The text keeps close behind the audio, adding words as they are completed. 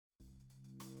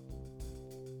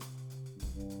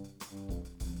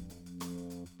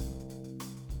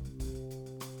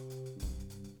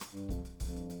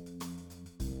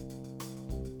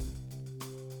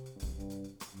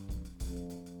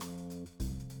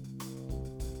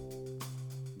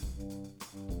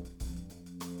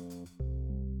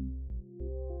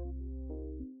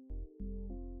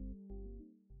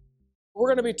We're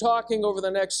going to be talking over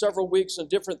the next several weeks on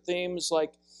different themes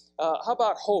like how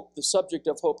about hope, the subject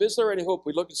of hope? Is there any hope?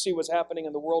 We look and see what's happening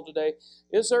in the world today.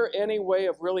 Is there any way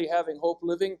of really having hope,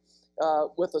 living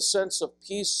with a sense of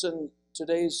peace in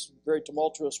today's very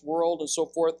tumultuous world and so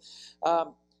forth?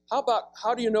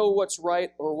 How do you know what's right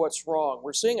or what's wrong?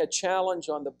 We're seeing a challenge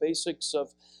on the basics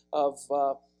of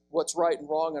what's right and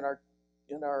wrong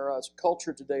in our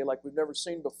culture today like we've never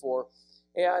seen before.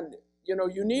 And,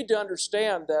 you need to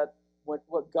understand that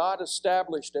what God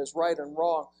established as right and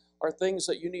wrong are things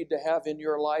that you need to have in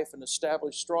your life and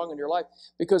establish strong in your life,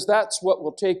 because that's what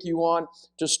will take you on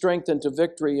to strength and to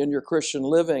victory in your Christian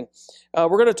living.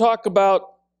 We're going to talk about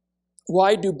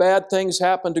why do bad things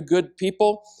happen to good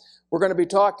people. We're going to be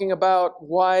talking about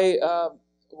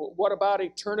what about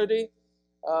eternity?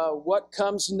 What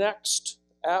comes next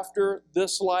after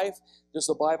this life? Does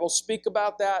the Bible speak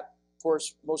about that? Of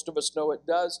course, most of us know it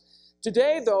does.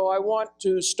 Today, though, I want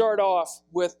to start off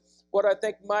with what I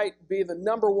think might be the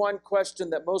number one question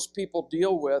that most people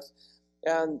deal with,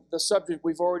 and the subject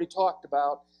we've already talked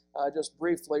about just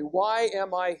briefly. Why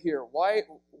am I here?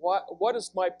 What is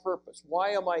my purpose? Why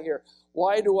am I here?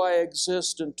 Why do I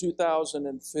exist in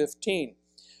 2015?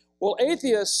 Well,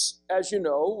 atheists, as you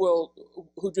know,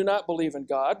 who do not believe in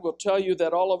God, will tell you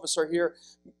that all of us are here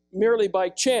merely by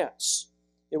chance.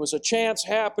 It was a chance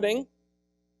happening.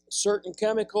 Certain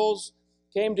chemicals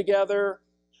came together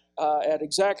at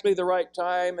exactly the right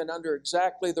time and under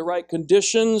exactly the right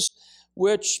conditions,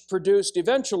 which produced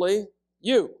eventually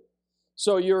you.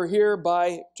 So you're here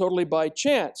totally by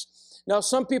chance. Now,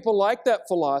 some people like that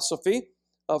philosophy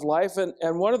of life,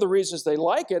 and one of the reasons they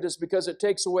like it is because it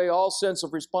takes away all sense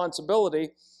of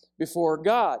responsibility before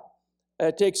God.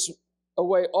 It takes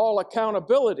away all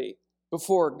accountability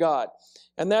before God.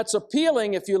 And that's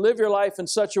appealing if you live your life in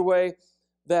such a way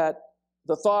that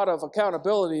the thought of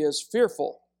accountability is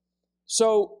fearful.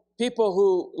 So people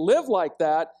who live like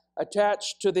that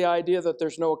attach to the idea that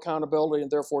there's no accountability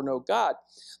and therefore no God.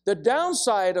 The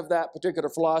downside of that particular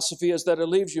philosophy is that it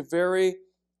leaves you very,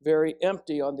 very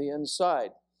empty on the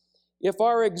inside. If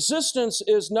our existence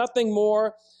is nothing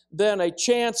more than a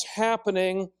chance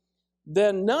happening,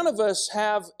 then none of us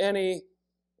have any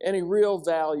real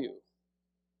value.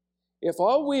 If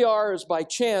all we are is by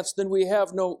chance, then we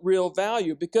have no real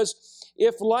value, because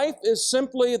if life is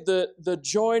simply the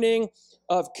joining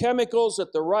of chemicals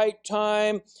at the right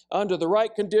time, under the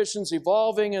right conditions,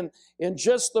 evolving in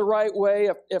just the right way,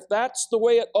 if that's the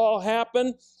way it all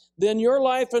happened, then your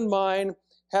life and mine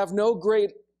have no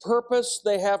great purpose,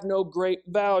 they have no great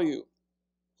value.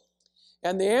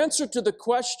 And the answer to the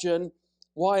question,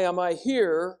 why am I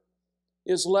here,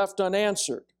 is left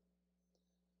unanswered.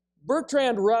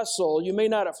 Bertrand Russell, you may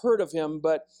not have heard of him,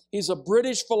 but he's a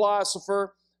British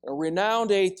philosopher, a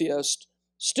renowned atheist.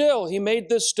 Still, he made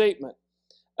this statement: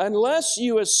 unless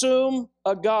you assume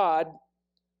a God,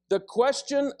 the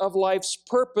question of life's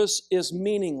purpose is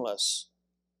meaningless.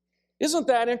 Isn't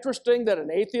that interesting that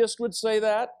an atheist would say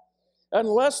that?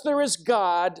 Unless there is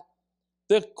God,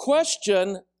 the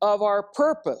question of our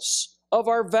purpose, of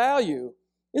our value,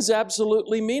 is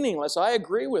absolutely meaningless. I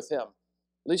agree with him,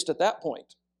 at least at that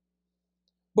point.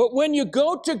 But when you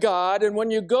go to God, and when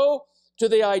you go to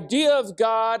the idea of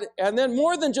God, and then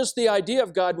more than just the idea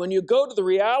of God, when you go to the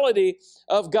reality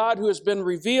of God who has been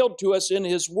revealed to us in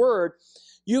His Word,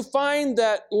 you find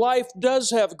that life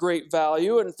does have great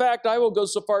value. In fact, I will go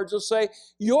so far as to say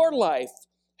your life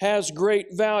has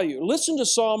great value. Listen to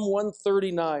Psalm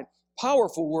 139,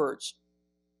 powerful words.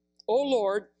 O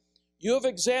Lord, you have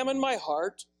examined my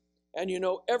heart, and you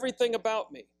know everything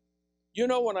about me. You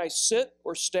know when I sit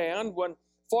or stand, when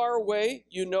far away,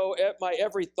 you know my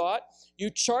every thought. You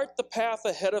chart the path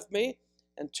ahead of me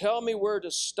and tell me where to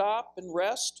stop and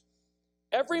rest.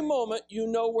 Every moment, you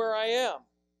know where I am.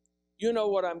 You know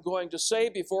what I'm going to say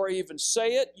before I even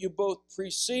say it. You both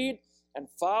precede and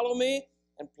follow me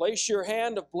and place your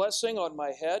hand of blessing on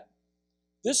my head.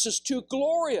 This is too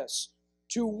glorious,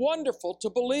 too wonderful to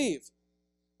believe.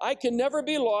 I can never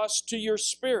be lost to your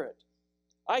spirit.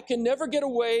 I can never get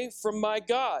away from my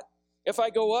God. If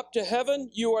I go up to heaven,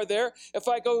 you are there. If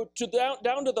I go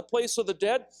down to the place of the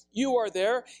dead, you are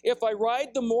there. If I ride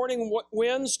the morning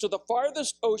winds to the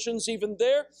farthest oceans, even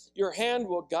there, your hand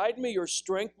will guide me, your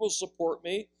strength will support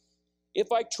me.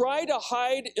 If I try to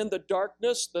hide in the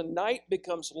darkness, the night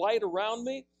becomes light around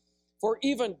me. For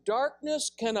even darkness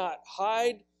cannot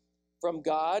hide from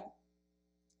God.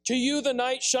 To you, the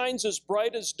night shines as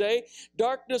bright as day.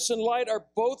 Darkness and light are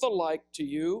both alike to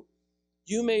you.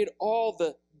 You made all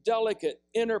the delicate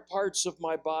inner parts of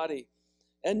my body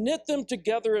and knit them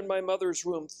together in my mother's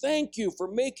womb. Thank you for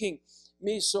making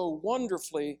me so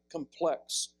wonderfully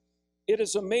complex. it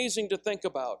is amazing to think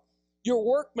about. Your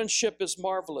workmanship is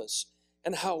marvelous,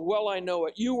 and how well I know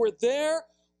it. You were there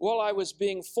while I was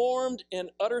being formed in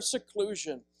utter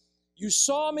seclusion. You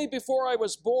saw me before I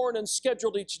was born and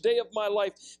scheduled each day of my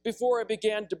life before I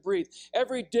began to breathe.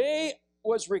 Every day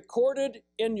was recorded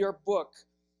in your book.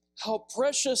 How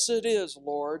precious it is,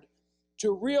 Lord,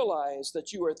 to realize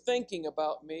that you are thinking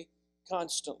about me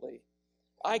constantly.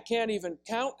 I can't even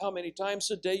count how many times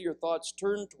a day your thoughts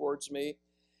turn towards me.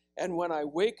 And when I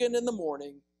waken in the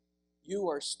morning, you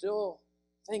are still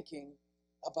thinking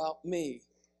about me.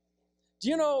 Do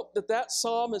you know that that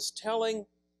psalm is telling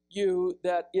you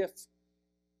that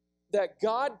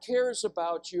God cares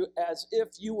about you as if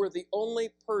you were the only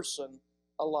person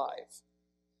alive?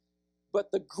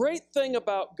 But the great thing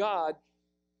about God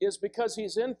is because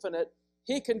He's infinite,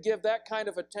 He can give that kind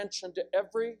of attention to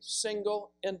every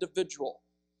single individual.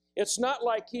 It's not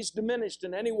like He's diminished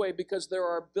in any way because there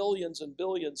are billions and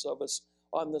billions of us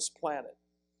on this planet.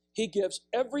 He gives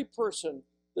every person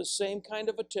the same kind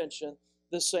of attention,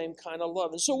 the same kind of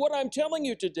love. And so what I'm telling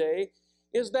you today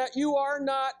is that you are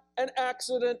not an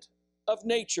accident of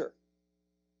nature.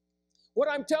 What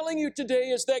I'm telling you today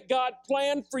is that God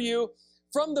planned for you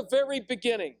from the very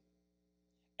beginning.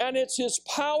 And it's His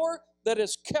power that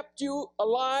has kept you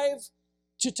alive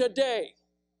to today.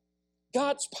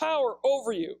 God's power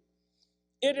over you.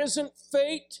 It isn't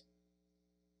fate.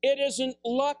 It isn't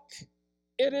luck.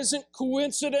 It isn't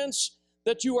coincidence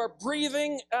that you are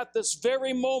breathing at this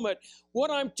very moment.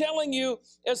 What I'm telling you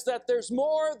is that there's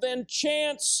more than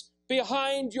chance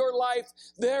behind your life.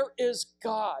 There is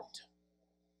God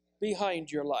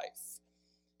behind your life.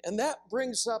 And that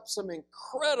brings up some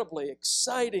incredibly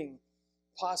exciting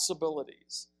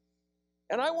possibilities.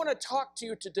 And I want to talk to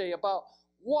you today about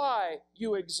why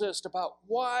you exist, about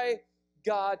why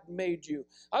God made you.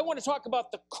 I want to talk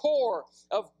about the core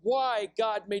of why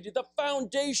God made you, the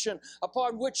foundation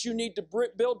upon which you need to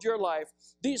build your life,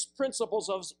 these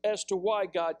principles as to why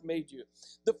God made you.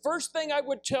 The first thing I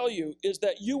would tell you is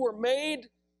that you were made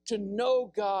to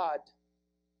know God.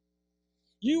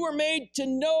 You were made to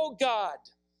know God.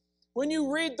 When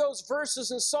you read those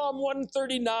verses in Psalm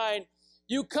 139,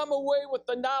 you come away with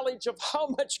the knowledge of how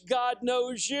much God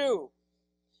knows you.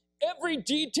 Every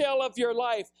detail of your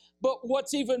life. But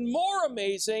what's even more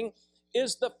amazing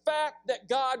is the fact that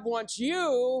God wants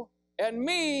you and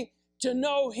me to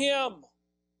know Him.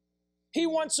 He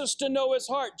wants us to know His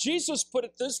heart. Jesus put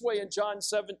it this way in John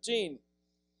 17.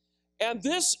 And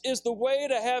this is the way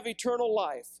to have eternal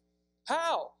life.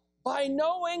 How? By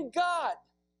knowing God.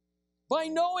 By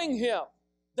knowing Him.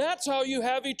 That's how you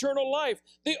have eternal life.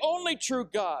 The only true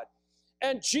God.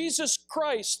 And Jesus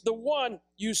Christ, the one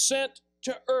you sent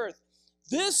to earth.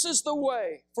 This is the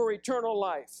way for eternal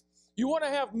life. You want to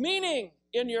have meaning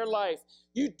in your life.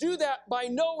 You do that by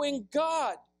knowing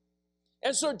God.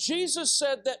 And so Jesus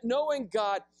said that knowing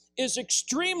God is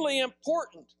extremely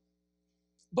important.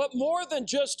 But more than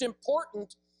just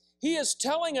important, He is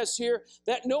telling us here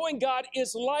that knowing God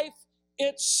is life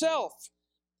itself.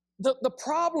 The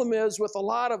problem is with a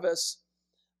lot of us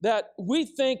that we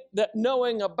think that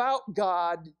knowing about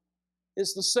God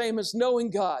is the same as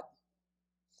knowing God.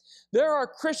 There are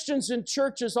Christians in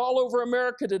churches all over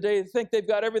America today that think they've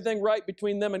got everything right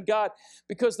between them and God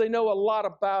because they know a lot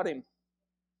about Him.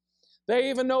 They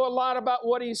even know a lot about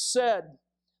what He said.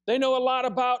 They know a lot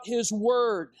about His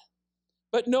Word.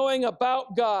 But knowing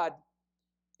about God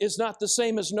is not the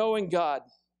same as knowing God.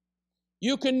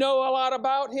 You can know a lot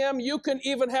about Him. You can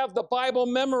even have the Bible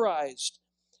memorized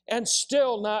and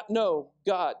still not know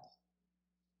God.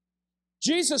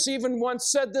 Jesus even once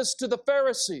said this to the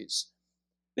Pharisees.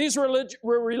 These were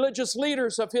religious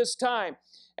leaders of His time.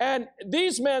 And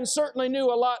these men certainly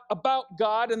knew a lot about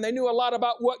God, and they knew a lot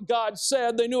about what God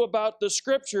said. They knew about the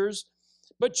Scriptures.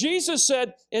 But Jesus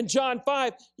said in John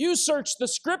 5, you search the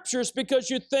Scriptures because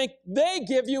you think they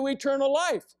give you eternal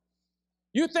life.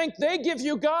 You think they give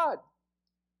you God.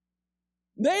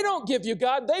 They don't give you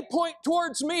God. They point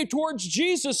towards me, towards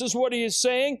Jesus is what He is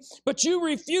saying. But you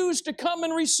refuse to come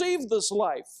and receive this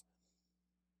life.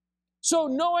 So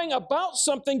knowing about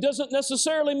something doesn't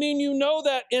necessarily mean you know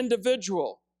that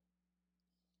individual.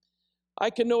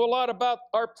 I can know a lot about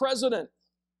our president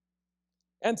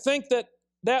and think that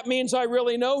that means I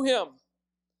really know him.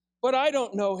 But I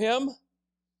don't know him.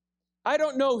 I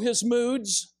don't know his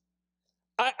moods.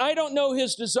 I don't know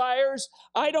his desires.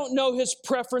 I don't know his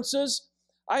preferences.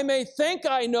 I may think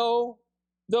I know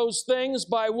those things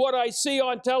by what I see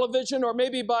on television or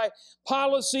maybe by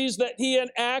policies that he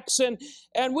enacts, and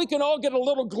we can all get a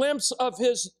little glimpse of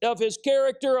his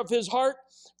character, of his heart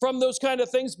from those kind of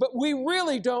things, but we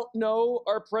really don't know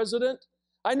our president.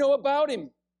 I know about him.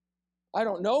 I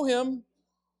don't know him.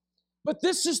 But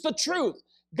this is the truth.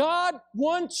 God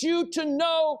wants you to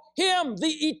know him,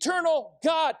 the eternal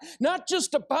God. Not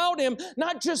just about him,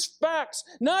 not just facts,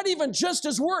 not even just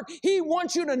his word. He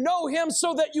wants you to know him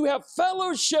so that you have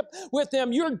fellowship with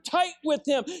him. You're tight with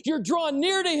him. You're drawn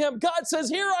near to him. God says,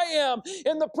 here I am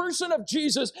in the person of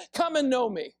Jesus. Come and know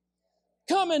me.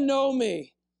 Come and know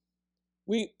me.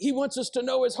 He wants us to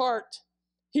know his heart.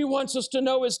 He wants us to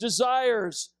know his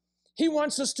desires. He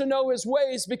wants us to know his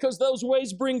ways because those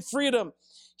ways bring freedom.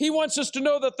 He wants us to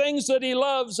know the things that he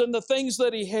loves and the things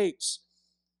that he hates.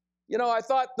 You know, I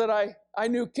thought that I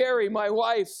knew Carrie, my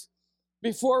wife,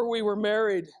 before we were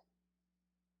married.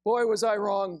 Boy, was I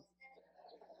wrong.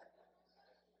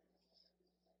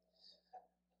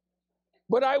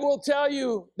 But I will tell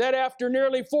you that after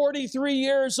nearly 43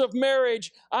 years of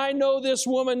marriage, I know this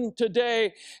woman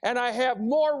today, and I have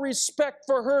more respect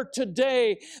for her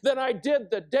today than I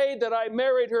did the day that I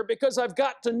married her because I've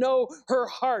got to know her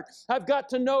heart. I've got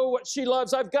to know what she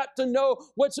loves. I've got to know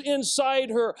what's inside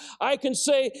her. I can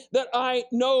say that I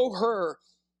know her.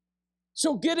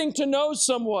 So getting to know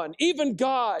someone, even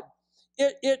God,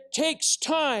 it takes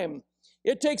time.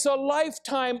 It takes a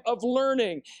lifetime of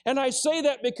learning. And I say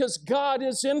that because God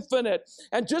is infinite.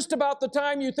 And just about the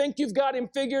time you think you've got him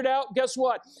figured out, guess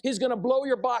what? He's going to blow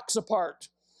your box apart.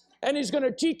 And he's going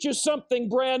to teach you something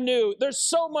brand new. There's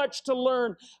so much to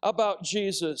learn about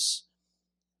Jesus.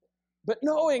 But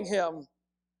knowing him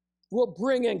will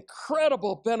bring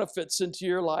incredible benefits into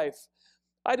your life.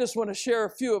 I just want to share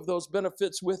a few of those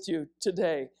benefits with you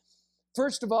today.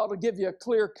 First of all, to give you a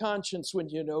clear conscience when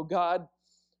you know God.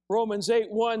 Romans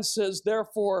 8:1 says,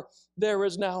 therefore, there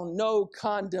is now no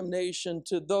condemnation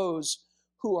to those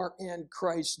who are in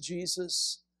Christ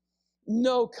Jesus.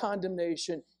 No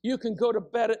condemnation. You can go to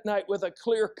bed at night with a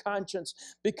clear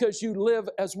conscience because you live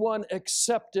as one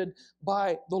accepted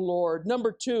by the Lord.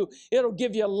 Number two, it'll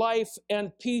give you life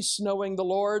and peace knowing the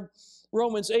Lord.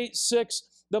 Romans 8:6,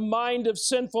 the mind of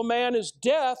sinful man is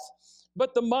death,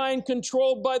 but the mind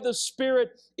controlled by the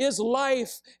Spirit is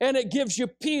life, and it gives you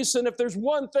peace. And if there's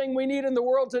one thing we need in the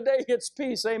world today, it's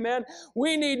peace, amen?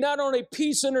 We need not only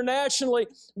peace internationally,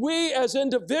 we as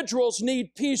individuals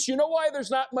need peace. You know why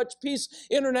there's not much peace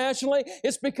internationally?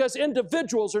 It's because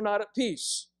individuals are not at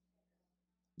peace.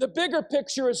 The bigger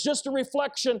picture is just a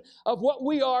reflection of what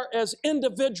we are as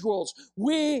individuals.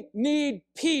 We need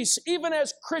peace, even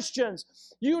as Christians.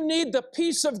 You need the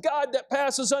peace of God that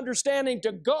passes understanding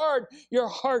to guard your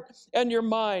heart and your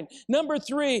mind. Number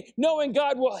three, knowing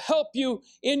God will help you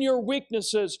in your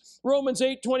weaknesses. Romans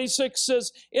 8:26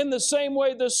 says, in the same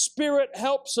way the Spirit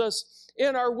helps us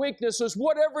in our weaknesses,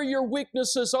 whatever your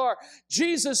weaknesses are.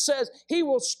 Jesus says he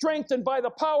will strengthen by the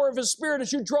power of his Spirit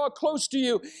as you draw close to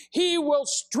you. He will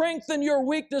strengthen your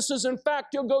weaknesses. In fact,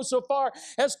 he'll go so far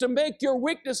as to make your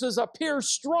weaknesses appear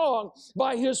strong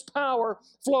by his power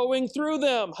flowing through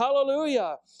them.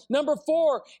 Hallelujah. Number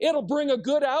four, it'll bring a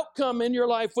good outcome in your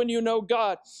life when you know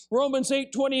God. Romans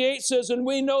 8:28 says, and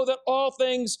we know that all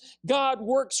things God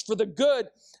works for the good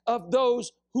of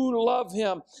those who love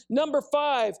him. Number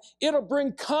five, it'll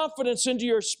bring confidence into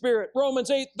your spirit. Romans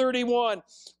 8:31.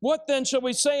 What then shall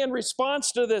we say in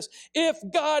response to this? If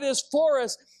God is for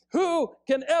us, who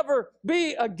can ever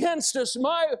be against us?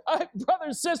 My brother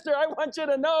and sister, I want you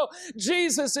to know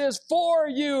Jesus is for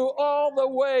you all the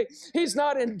way. He's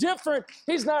not indifferent.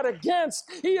 He's not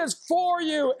against. He is for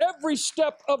you every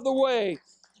step of the way.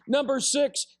 Number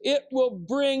six, it will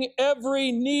bring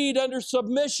every need under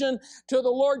submission to the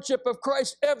Lordship of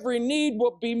Christ. Every need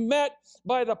will be met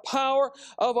by the power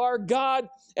of our God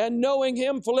and knowing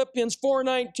him. Philippians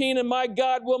 4:19, and my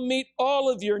God will meet all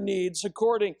of your needs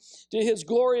according to his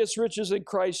glorious riches in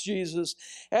Christ Jesus.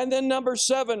 And then number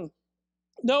seven,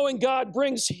 knowing God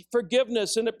brings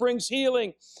forgiveness and it brings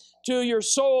healing to your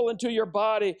soul and to your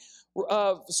body.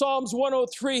 Psalms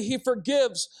 103, he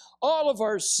forgives all of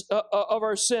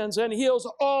our sins and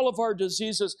heals all of our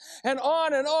diseases. And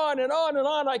on and on and on and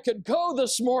on I could go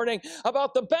this morning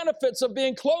about the benefits of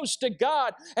being close to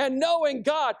God and knowing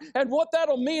God and what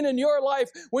that'll mean in your life.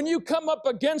 When you come up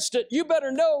against it, you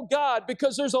better know God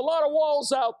because there's a lot of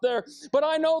walls out there. But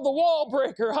I know the wall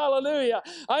breaker, hallelujah.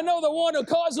 I know the one who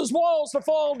causes walls to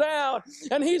fall down.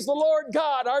 And he's the Lord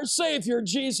God, our Savior,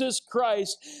 Jesus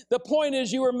Christ. The point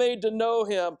is you were made to know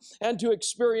him and to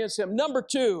experience him. Number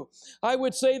two, I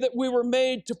would say that we were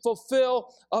made to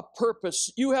fulfill a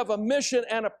purpose. You have a mission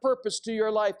and a purpose to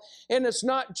your life. And it's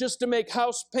not just to make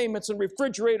house payments and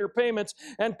refrigerator payments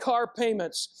and car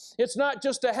payments. It's not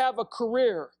just to have a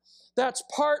career. That's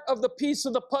part of the piece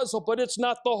of the puzzle, but it's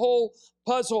not the whole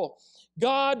puzzle.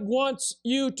 God wants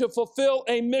you to fulfill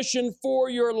a mission for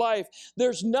your life.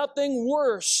 There's nothing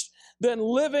worse than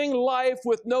living life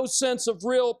with no sense of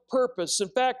real purpose. In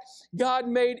fact, God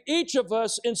made each of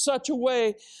us in such a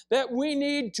way that we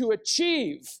need to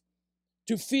achieve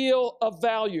to feel of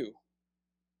value.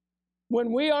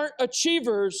 When we aren't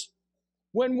achievers,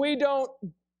 when we don't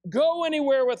go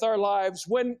anywhere with our lives,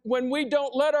 when we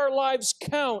don't let our lives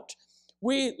count,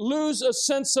 we lose a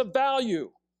sense of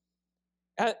value.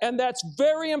 And that's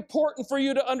very important for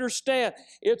you to understand.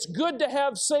 It's good to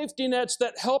have safety nets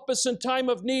that help us in time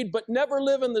of need, but never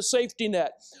live in the safety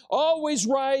net. Always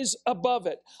rise above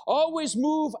it. Always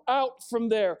move out from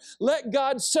there. Let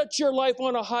God set your life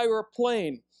on a higher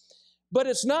plane. But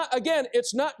it's not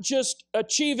just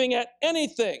achieving at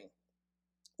anything.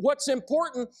 What's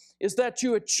important is that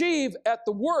you achieve at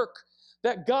the work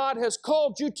that God has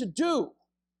called you to do.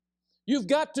 You've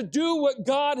got to do what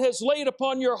God has laid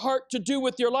upon your heart to do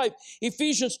with your life.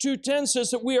 Ephesians 2:10 says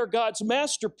that we are God's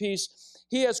masterpiece.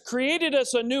 He has created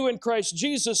us anew in Christ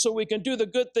Jesus so we can do the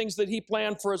good things that He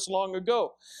planned for us long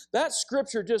ago. That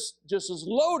scripture just is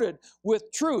loaded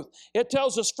with truth. It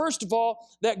tells us, first of all,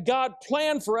 that God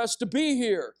planned for us to be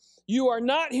here. You are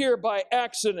not here by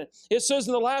accident. It says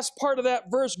in the last part of that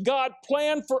verse, God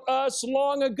planned for us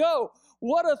long ago.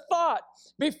 What a thought.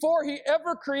 Before He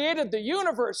ever created the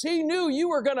universe, He knew you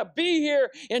were going to be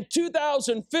here in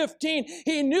 2015.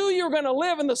 He knew you were going to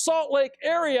live in the Salt Lake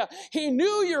area. He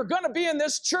knew you were going to be in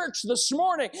this church this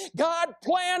morning. God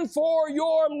planned for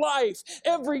your life,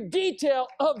 every detail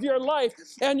of your life,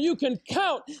 and you can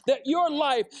count that your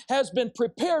life has been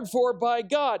prepared for by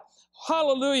God.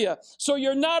 Hallelujah. So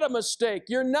you're not a mistake.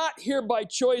 You're not here by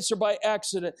choice or by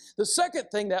accident. The second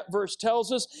thing that verse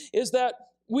tells us is that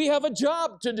we have a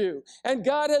job to do, and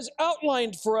God has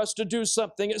outlined for us to do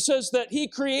something. It says that He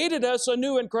created us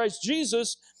anew in Christ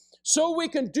Jesus so we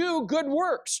can do good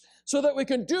works, so that we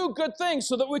can do good things,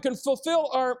 so that we can fulfill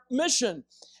our mission.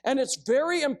 And it's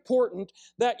very important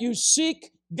that you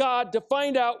seek God to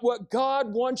find out what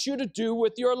God wants you to do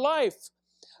with your life.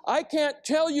 I can't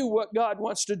tell you what God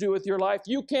wants to do with your life.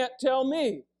 You can't tell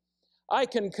me. I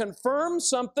can confirm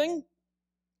something.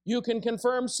 You can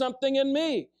confirm something in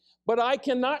me. But I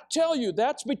cannot tell you.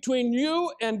 That's between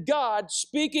you and God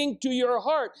speaking to your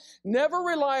heart. Never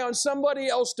rely on somebody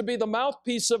else to be the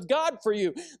mouthpiece of God for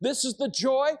you. This is the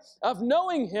joy of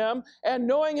knowing Him and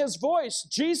knowing His voice.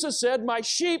 Jesus said, "My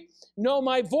sheep know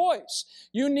my voice."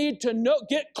 You need to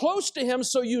get close to Him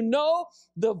so you know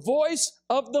the voice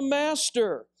of the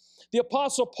Master. The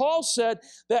Apostle Paul said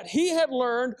that he had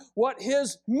learned what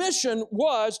his mission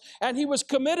was, and he was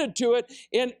committed to it.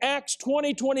 In Acts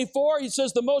 20:24, he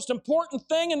says, "The most important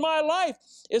thing in my life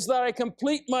is that I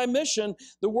complete my mission,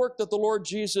 the work that the Lord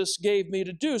Jesus gave me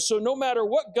to do." So no matter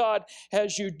what God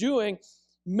has you doing,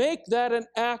 make that an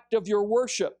act of your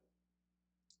worship.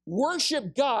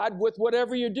 Worship God with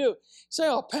whatever you do. Say,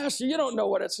 "Oh, Pastor, you don't know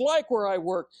what it's like where I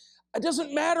work." It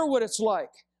doesn't matter what it's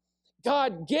like.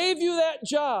 God gave you that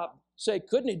job. Say,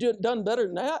 couldn't He done better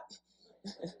than that?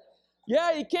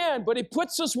 Yeah, He can, but He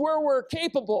puts us where we're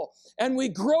capable, and we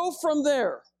grow from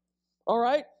there, all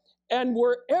right? And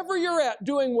wherever you're at,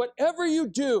 doing whatever you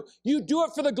do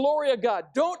it for the glory of God.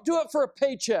 Don't do it for a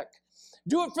paycheck.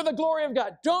 Do it for the glory of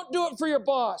God. Don't do it for your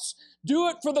boss. Do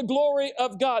it for the glory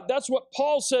of God. That's what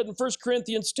Paul said in 1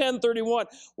 Corinthians 10:31.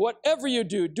 Whatever you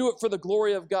do it for the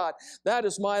glory of God. That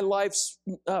is my life's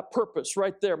purpose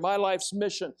right there, my life's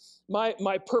mission.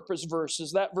 My purpose verse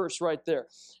is that verse right there.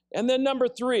 And then number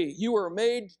 3, you were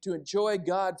made to enjoy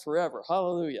God forever.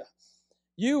 Hallelujah.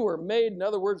 You were made, in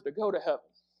other words, to go to heaven.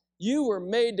 You were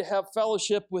made to have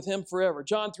fellowship with Him forever.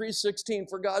 John 3:16,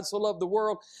 "For God so loved the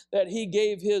world that He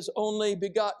gave His only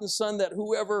begotten Son, that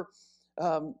whoever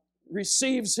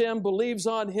receives Him, believes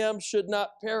on Him, should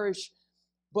not perish,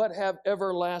 but have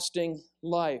everlasting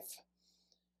life."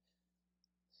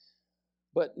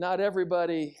 But not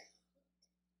everybody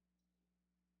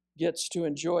gets to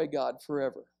enjoy God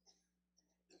forever.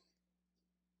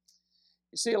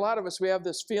 You see, a lot of us, we have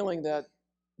this feeling that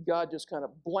God just kind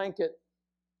of blanket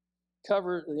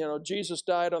covered, Jesus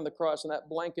died on the cross, and that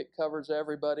blanket covers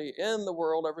everybody in the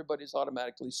world. Everybody's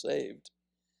automatically saved.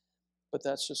 But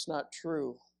that's just not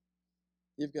true.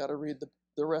 You've got to read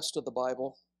the rest of the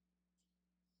Bible.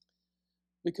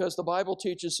 Because the Bible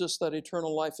teaches us that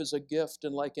eternal life is a gift,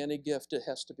 and like any gift, it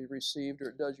has to be received, or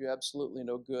it does you absolutely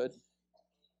no good.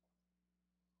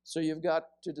 So you've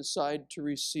got to decide to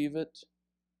receive it.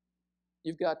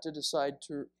 You've got to decide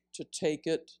to take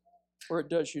it, or it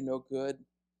does you no good.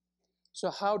 So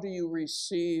how do you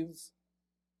receive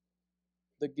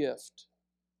the gift?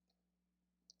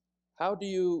 How do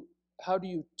you how do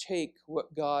you take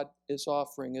what God is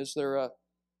offering? Is there a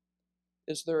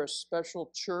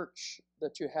special church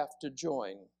that you have to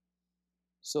join,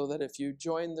 so that if you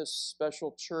join this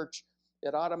special church,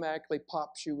 it automatically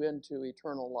pops you into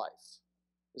eternal life?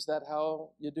 Is that how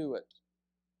you do it?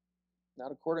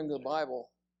 Not according to the Bible.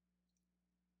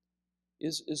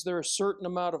 Is there a certain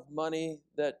amount of money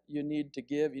that you need to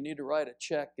give? You need to write a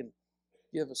check and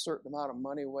give a certain amount of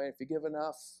money away. If you give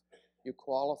enough, you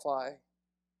qualify.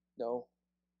 No.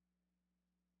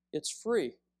 It's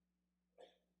free.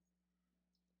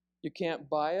 You can't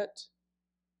buy it.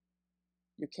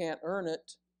 You can't earn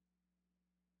it.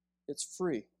 It's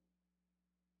free.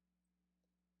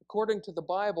 According to the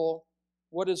Bible,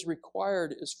 what is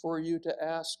required is for you to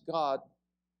ask God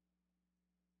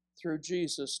through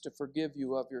Jesus to forgive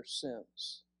you of your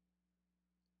sins.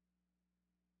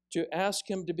 To ask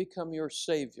Him to become your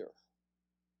Savior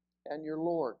and your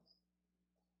Lord.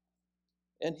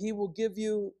 And He will give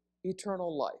you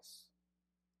eternal life.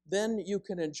 Then you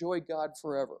can enjoy God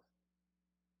forever.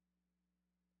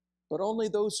 But only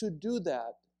those who do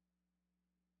that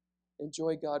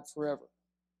enjoy God forever.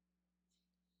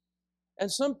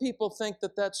 And some people think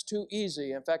that that's too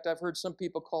easy. In fact, I've heard some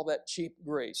people call that cheap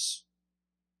grace.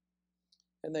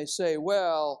 And they say,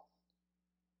 well,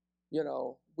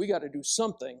 we got to do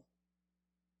something.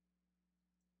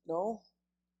 No,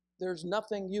 there's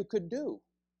nothing you could do.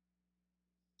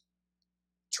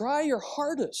 Try your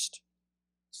hardest.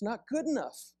 It's not good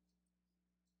enough.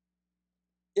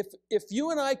 If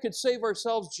you and I could save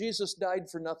ourselves, Jesus died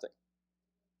for nothing.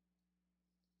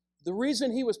 The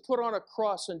reason He was put on a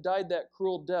cross and died that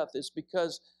cruel death is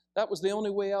because that was the only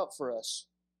way out for us.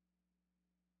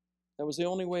 That was the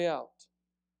only way out.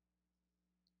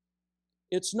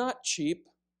 It's not cheap.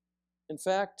 In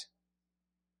fact,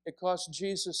 it cost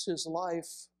Jesus His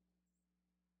life,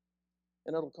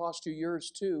 and it'll cost you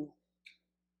yours too.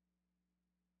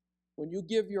 When you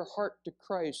give your heart to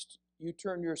Christ, you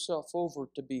turn yourself over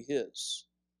to be His.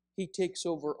 He takes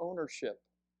over ownership.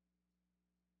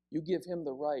 You give Him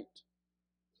the right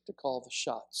to call the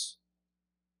shots.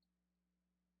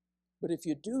 But if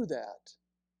you do that,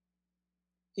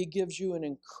 He gives you an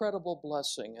incredible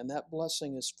blessing, and that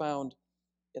blessing is found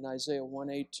in Isaiah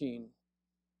 1:18,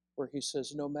 where He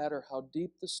says, no matter how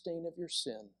deep the stain of your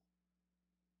sin,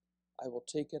 I will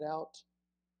take it out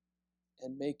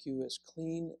and make you as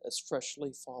clean as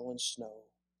freshly fallen snow.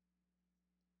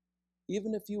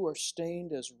 Even if you are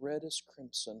stained as red as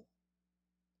crimson,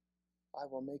 I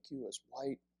will make you as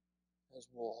white as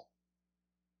wool.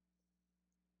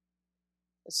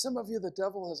 And some of you, the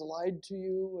devil has lied to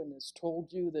you and has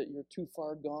told you that you're too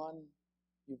far gone.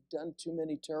 You've done too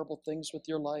many terrible things with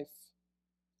your life.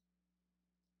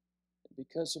 And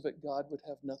because of it, God would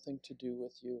have nothing to do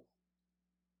with you.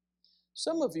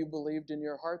 Some of you believed in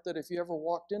your heart that if you ever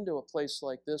walked into a place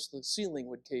like this, the ceiling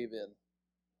would cave in.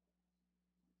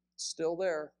 It's still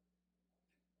there.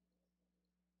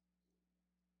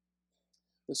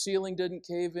 The ceiling didn't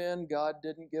cave in. God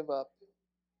didn't give up.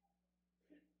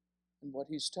 And what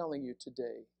He's telling you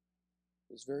today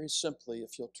is very simply,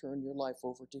 if you'll turn your life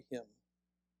over to Him,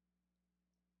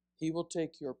 He will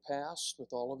take your past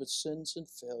with all of its sins and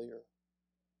failure.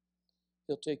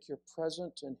 He'll take your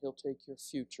present and He'll take your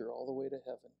future all the way to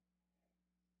heaven.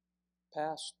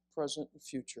 Past, present, and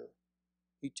future.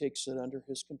 He takes it under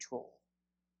His control.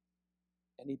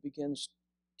 And He begins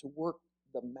to work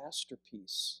the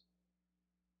masterpiece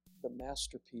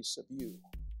of you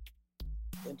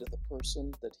into the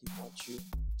person that He wants you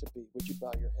to be. Would you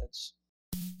bow your heads?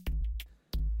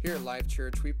 Here at Life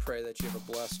Church, we pray that you have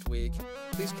a blessed week.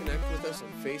 Please connect with us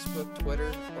on Facebook,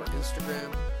 Twitter, or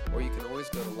Instagram, or you can always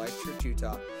go to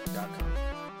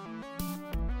lifechurchutah.com.